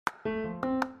Hey,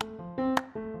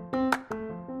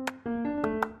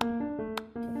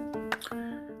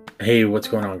 what's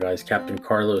going on, guys? Captain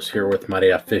Carlos here with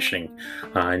Maria Fishing.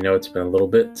 I know it's been a little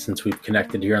bit since we've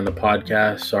connected here on the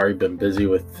podcast. Sorry, been busy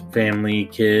with family,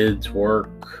 kids,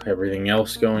 work, everything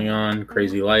else going on,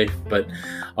 crazy life, but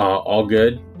all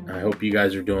good. I hope you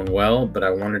guys are doing well, but I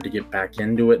wanted to get back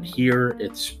into it here.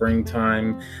 It's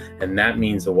springtime, and that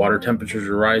means the water temperatures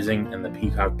are rising and the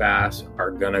peacock bass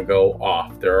are going to go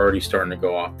off. They're already starting to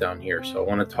go off down here. So I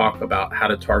want to talk about how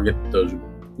to target those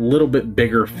little bit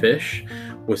bigger fish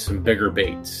with some bigger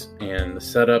baits, and the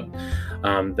setup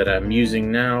that I'm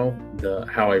using now,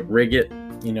 how I rig it,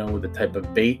 with the type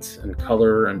of baits and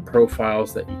color and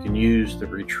profiles that you can use, the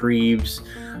retrieves,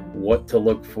 what to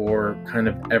look for, kind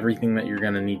of everything that you're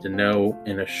going to need to know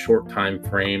in a short time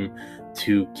frame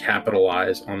to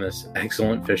capitalize on this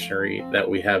excellent fishery that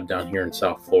we have down here in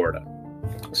South Florida.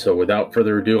 So without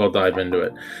further ado, I'll dive into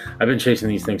it. I've been chasing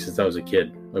these things since I was a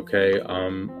kid, okay?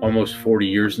 Almost 40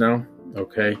 years now,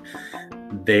 okay?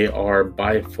 They are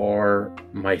by far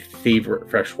my favorite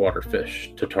freshwater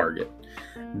fish to target.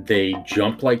 They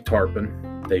jump like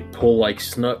tarpon, they pull like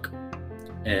snook,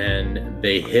 and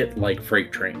they hit like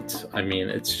freight trains. I mean,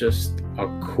 it's just a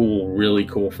really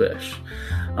cool fish.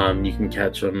 You can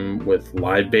catch them with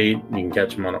live bait, you can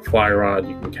catch them on a fly rod,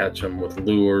 you can catch them with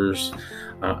lures.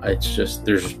 It's just,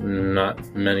 there's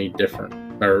not many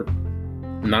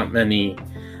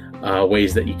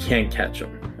ways that you can't catch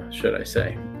them, should I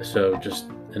say. So just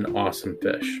an awesome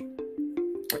fish.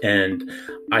 And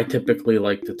I typically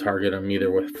like to target them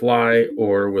either with fly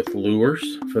or with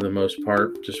lures for the most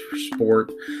part, just for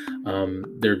sport.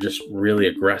 They're just really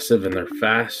aggressive and they're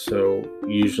fast, so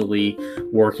usually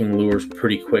working lures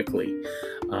pretty quickly.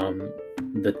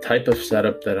 The type of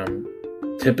setup that I'm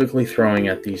typically throwing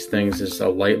at these things is a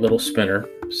light little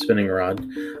spinning rod.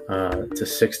 It's a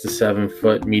 6 to 7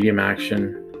 foot medium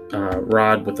action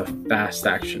rod with a fast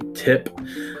action tip.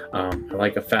 I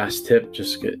like a fast tip,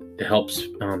 just it helps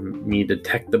me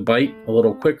detect the bite a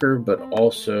little quicker, but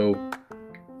also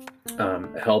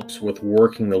helps with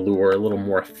working the lure a little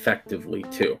more effectively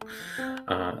too.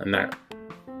 And that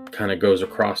kind of goes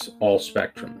across all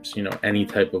spectrums, any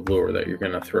type of lure that you're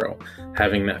going to throw.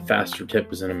 Having that faster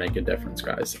tip is going to make a difference,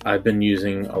 guys. I've been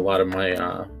using a lot of my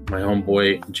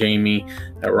homeboy Jamie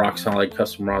at Rock Solid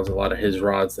Custom Rods, a lot of his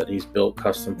rods that he's built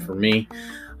custom for me.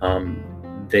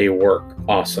 They work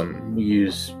awesome. We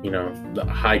use, the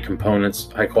high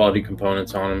quality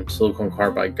components on them, silicone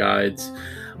carbide guides.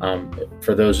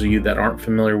 For those of you that aren't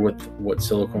familiar with what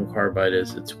silicone carbide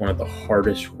is, it's one of the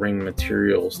hardest ring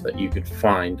materials that you could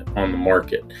find on the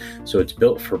market. So it's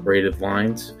built for braided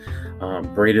lines.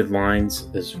 Braided lines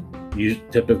is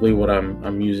typically what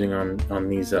I'm using on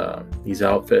these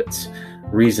outfits.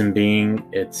 Reason being,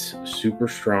 it's super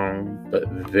strong, but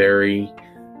very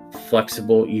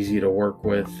flexible, easy to work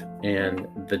with, and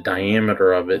the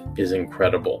diameter of it is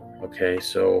incredible. Okay,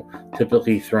 so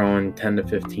typically throwing 10 to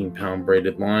 15 pound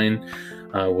braided line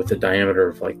with a diameter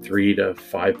of like 3 to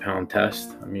 5 pound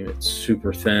test. I mean, it's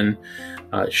super thin,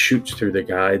 shoots through the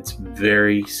guides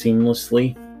very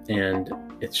seamlessly, and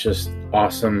it's just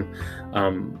awesome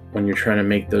when you're trying to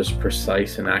make those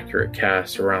precise and accurate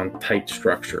casts around tight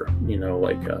structure,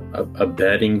 like a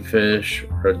bedding fish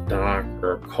or a dock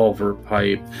or a culvert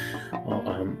pipe,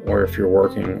 or if you're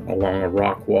working along a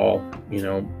rock wall,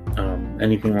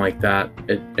 anything like that,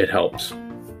 it helps.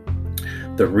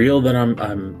 The reel that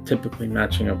I'm typically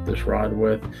matching up this rod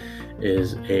with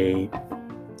is a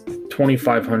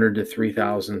 2500 to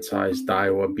 3000 size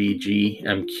Daiwa BG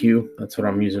MQ. That's what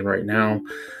I'm using right now.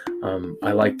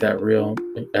 I like that reel.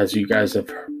 As you guys have,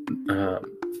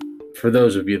 for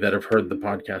those of you that have heard the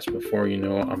podcast before,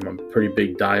 I'm a pretty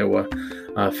big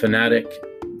Daiwa fanatic.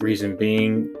 Reason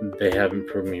being, they haven't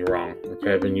proved me wrong.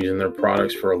 Okay, I've been using their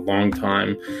products for a long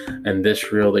time, and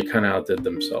this reel, they kind of outdid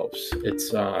themselves.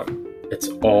 It's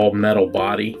all metal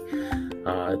body.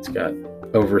 It's got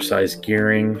oversized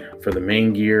gearing for the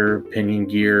main gear, pinion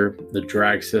gear. The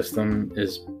drag system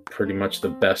is pretty much the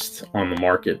best on the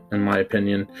market, in my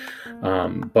opinion.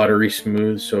 Buttery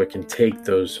smooth, so it can take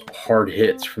those hard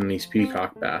hits from these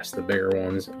peacock bass, the bigger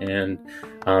ones, and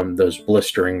those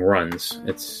blistering runs.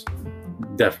 It's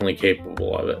definitely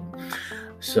capable of it.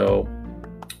 So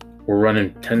we're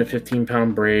running 10 to 15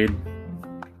 pound braid.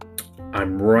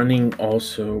 I'm running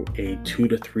also a 2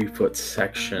 to 3 foot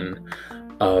section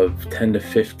of 10 to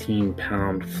 15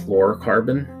 pound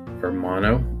fluorocarbon or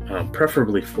mono,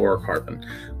 preferably fluorocarbon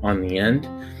on the end.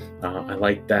 I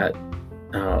like that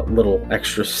little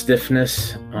extra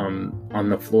stiffness on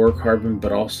the fluorocarbon,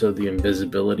 but also the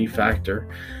invisibility factor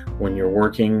when you're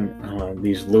working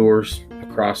these lures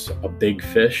across a big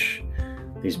fish,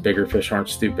 these bigger fish aren't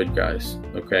stupid, guys,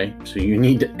 okay? So you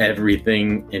need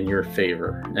everything in your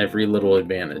favor, every little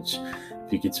advantage.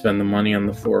 If you could spend the money on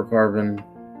the fluorocarbon,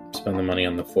 spend the money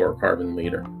on the fluorocarbon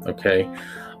leader, okay?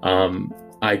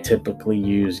 I typically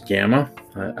use Gamma.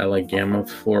 I like Gamma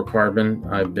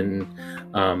fluorocarbon. I've been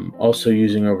also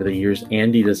using over the years.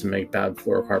 Andy doesn't make bad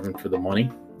fluorocarbon for the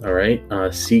money, all right?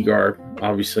 Seaguard,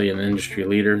 obviously an industry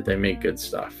leader. They make good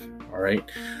stuff, all right?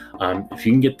 If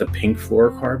you can get the pink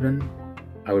fluorocarbon,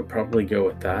 I would probably go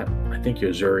with that. I think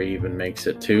Yozuri even makes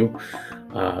it too.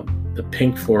 The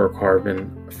pink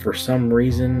fluorocarbon, for some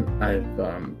reason,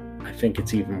 I think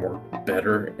it's even more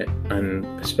better, and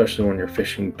especially when you're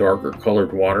fishing darker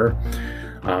colored water,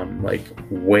 like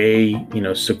way,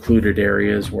 secluded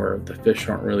areas where the fish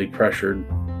aren't really pressured.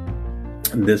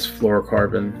 This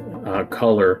fluorocarbon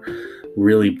color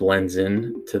really blends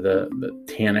in to the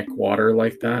tannic water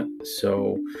like that.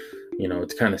 So,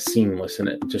 it's kind of seamless, and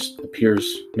it just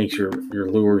makes your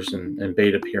lures and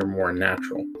bait appear more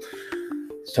natural.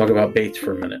 Let's talk about baits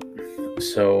for a minute.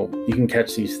 So you can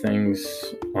catch these things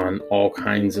on all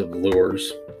kinds of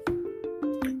lures,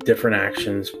 different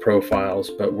actions, profiles,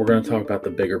 but we're going to talk about the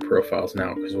bigger profiles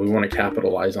now because we want to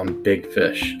capitalize on big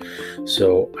fish.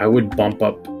 So I would bump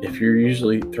up, if you're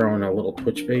usually throwing a little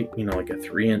twitch bait, like a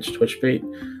 3-inch twitch bait,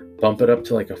 bump it up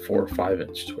to like a 4 or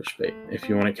 5-inch twitch bait. If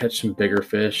you want to catch some bigger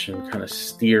fish and kind of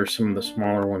steer some of the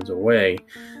smaller ones away,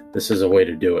 this is a way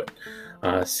to do it.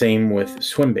 Same with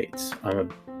swim baits. I'm a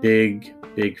big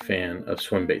fan of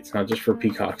swim baits, not just for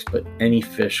peacocks, but any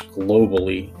fish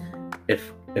globally.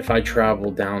 If I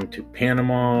travel down to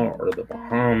Panama or the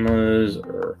Bahamas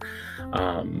or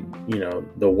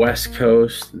the West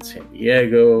Coast in San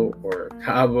Diego or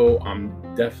Cabo,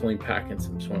 I'm definitely packing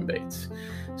some swim baits.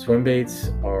 Swim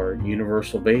baits are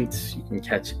universal baits. You can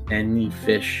catch any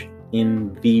fish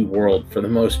in the world for the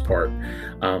most part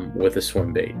with a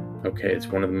swim bait. Okay, it's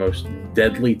one of the most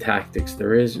deadly tactics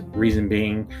there is. Reason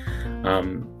being,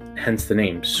 hence the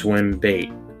name, swim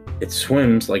bait. It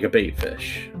swims like a bait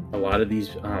fish. A lot of these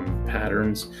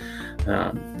patterns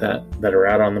that are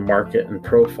out on the market and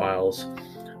profiles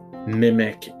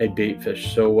mimic a bait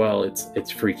fish so well,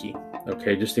 it's freaky.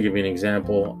 Okay, just to give you an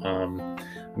example,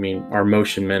 our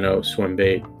motion minnow swim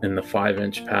bait in the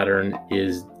 5-inch pattern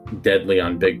is deadly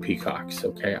on big peacocks.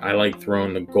 Okay, I like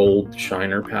throwing the gold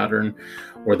shiner pattern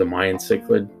or the Mayan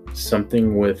cichlid,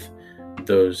 something with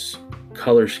those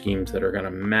color schemes that are going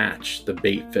to match the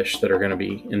bait fish that are going to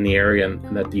be in the area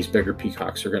and that these bigger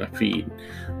peacocks are going to feed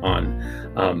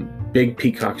on. Big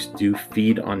peacocks do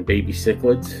feed on baby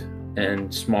cichlids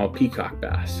and small peacock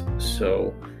bass,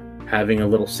 so having a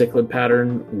little cichlid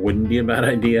pattern wouldn't be a bad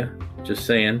idea, just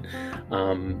saying.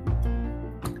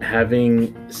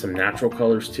 Having some natural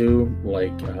colors too,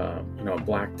 like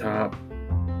black top,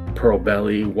 pearl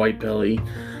belly, white belly,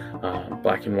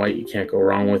 black and white you can't go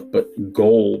wrong with, but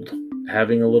gold,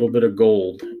 having a little bit of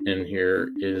gold in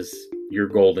here is your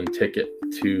golden ticket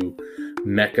to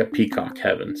Mecca peacock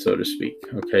heaven, so to speak.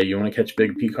 Okay, you want to catch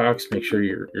big peacocks, make sure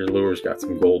your lure's got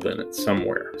some gold in it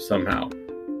somewhere, somehow.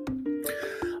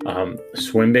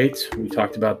 Swim baits, we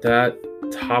talked about that.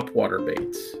 Top water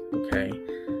baits, okay.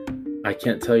 I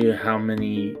can't tell you how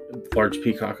many large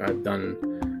peacock I've done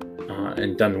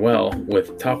and done well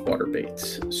with topwater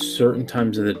baits. Certain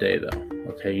times of the day though,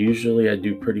 okay. Usually I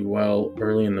do pretty well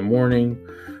early in the morning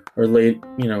or late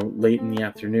in the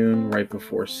afternoon, right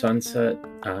before sunset.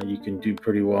 You can do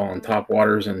pretty well on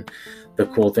topwaters, and the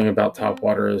cool thing about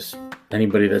topwater is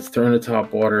anybody that's thrown a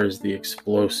topwater is the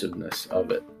explosiveness of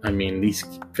it. These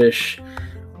fish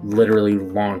literally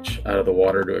launch out of the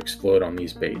water to explode on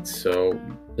these baits. So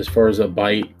as far as a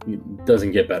bite, it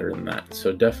doesn't get better than that.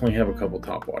 So definitely have a couple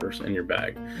topwaters in your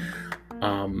bag.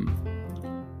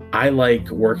 I like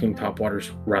working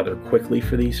topwaters rather quickly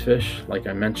for these fish. Like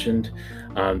I mentioned,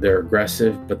 they're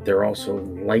aggressive, but they're also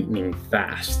lightning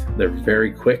fast. They're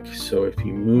very quick. So if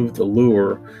you move the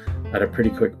lure at a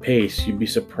pretty quick pace, you'd be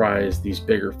surprised these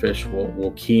bigger fish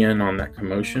will key in on that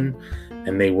commotion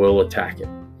and they will attack it.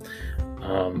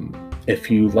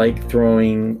 If you like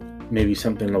throwing maybe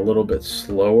something a little bit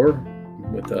slower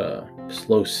with a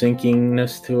slow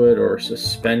sinkingness to it or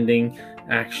suspending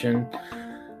action,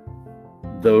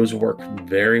 those work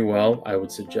very well. I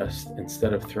would suggest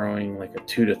instead of throwing like a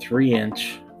 2 to 3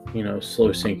 inch,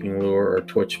 slow sinking lure or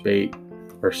twitch bait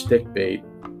or stick bait,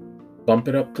 bump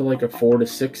it up to like a 4 to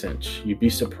 6 inch. You'd be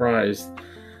surprised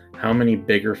how many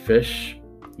bigger fish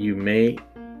you may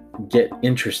get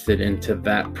interested into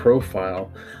that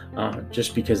profile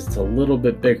just because it's a little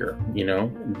bit bigger.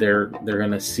 They're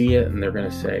going to see it and they're going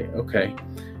to say, okay,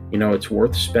 it's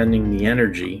worth spending the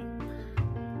energy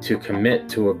to commit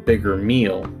to a bigger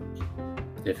meal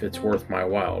if it's worth my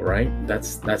while, right?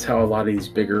 That's how a lot of these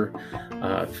bigger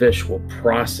fish will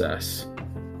process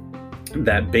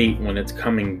that bait when it's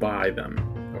coming by them,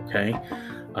 okay?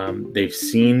 They've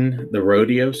seen the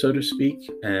rodeo, so to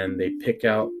speak, and they pick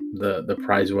out the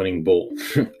prize-winning bull,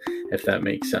 if that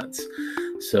makes sense.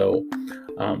 So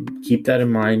keep that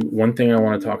in mind. One thing I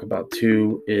want to talk about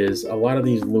too is a lot of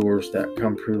these lures that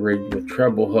come pre-rigged with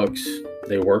treble hooks,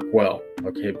 they work well,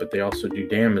 okay, but they also do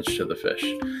damage to the fish.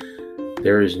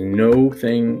 There is no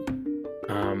thing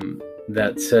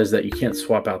that says that you can't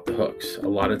swap out the hooks. A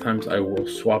lot of times I will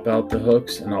swap out the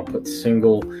hooks and I'll put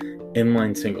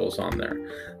inline singles on there,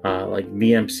 like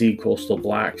BMC Coastal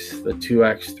Blacks, the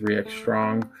 2X, 3X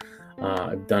strong.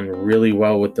 I've done really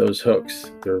well with those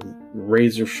hooks. They're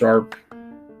razor sharp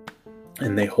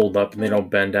and they hold up and they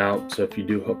don't bend out. So if you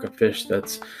do hook a fish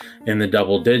that's in the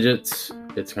double digits,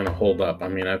 it's going to hold up. I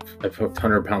mean, I've hooked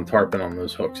 100-pound tarpon on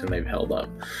those hooks and they've held up.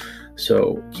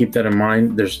 So keep that in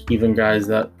mind. There's even guys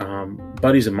that,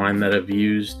 buddies of mine that have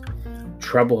used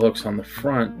treble hooks on the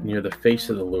front near the face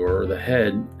of the lure or the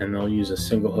head, and they'll use a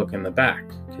single hook in the back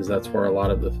because that's where a lot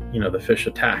of the fish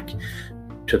attack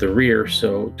to the rear.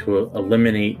 So to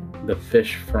eliminate the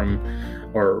fish from,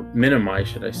 or minimize,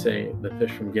 should I say, the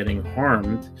fish from getting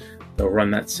harmed, they'll run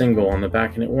that single on the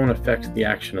back and it won't affect the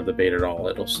action of the bait at all.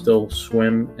 It'll still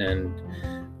swim and,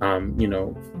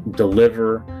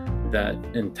 deliver that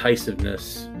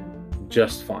enticentiveness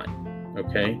just fine,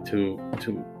 okay, to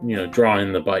draw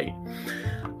in the bite.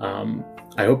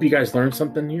 I hope you guys learned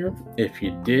something here. If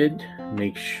you did,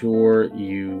 make sure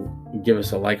you give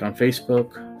us a like on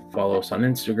Facebook, follow us on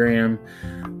Instagram,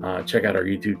 check out our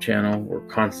YouTube channel. We're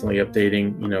constantly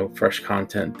updating fresh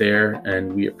content there,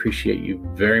 and we appreciate you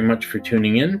very much for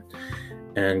tuning in,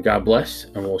 and God bless,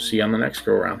 and we'll see you on the next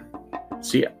go around.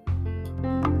 See ya.